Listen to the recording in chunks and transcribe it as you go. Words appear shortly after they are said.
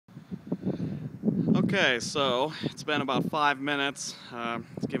Okay, so it's been about 5 minutes.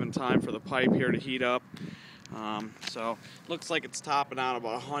 It's given time for the pipe here to heat up. So looks like it's topping out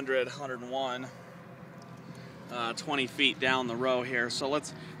about 100, 101, 20 feet down the row here. So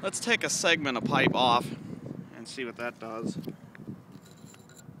let's take a segment of pipe off and see what that does.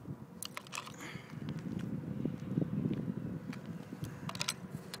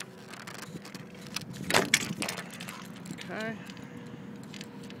 Okay.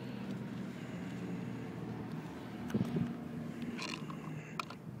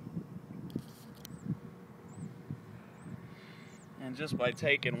 And just by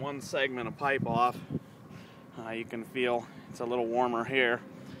taking one segment of pipe off, you can feel it's a little warmer here.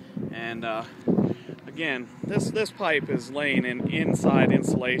 And again, this pipe is laying in inside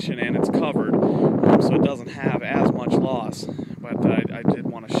insulation and it's covered, so it doesn't have as much loss. But I did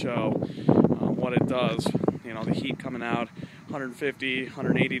want to show what it does. You know, the heat coming out 150,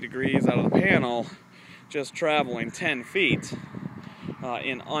 180 degrees out of the panel, just traveling 10 feet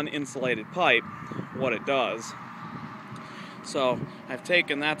in uninsulated pipe, what it does. So I've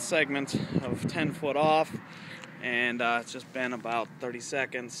taken that segment of 10 foot off, and it's just been about 30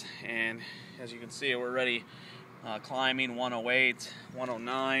 seconds, and as you can see, we're already climbing 108,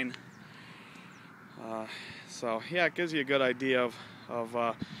 109. So yeah, it gives you a good idea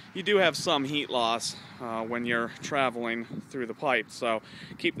of you do have some heat loss when you're traveling through the pipe, so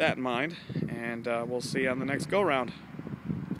keep that in mind, and we'll see you on the next go round.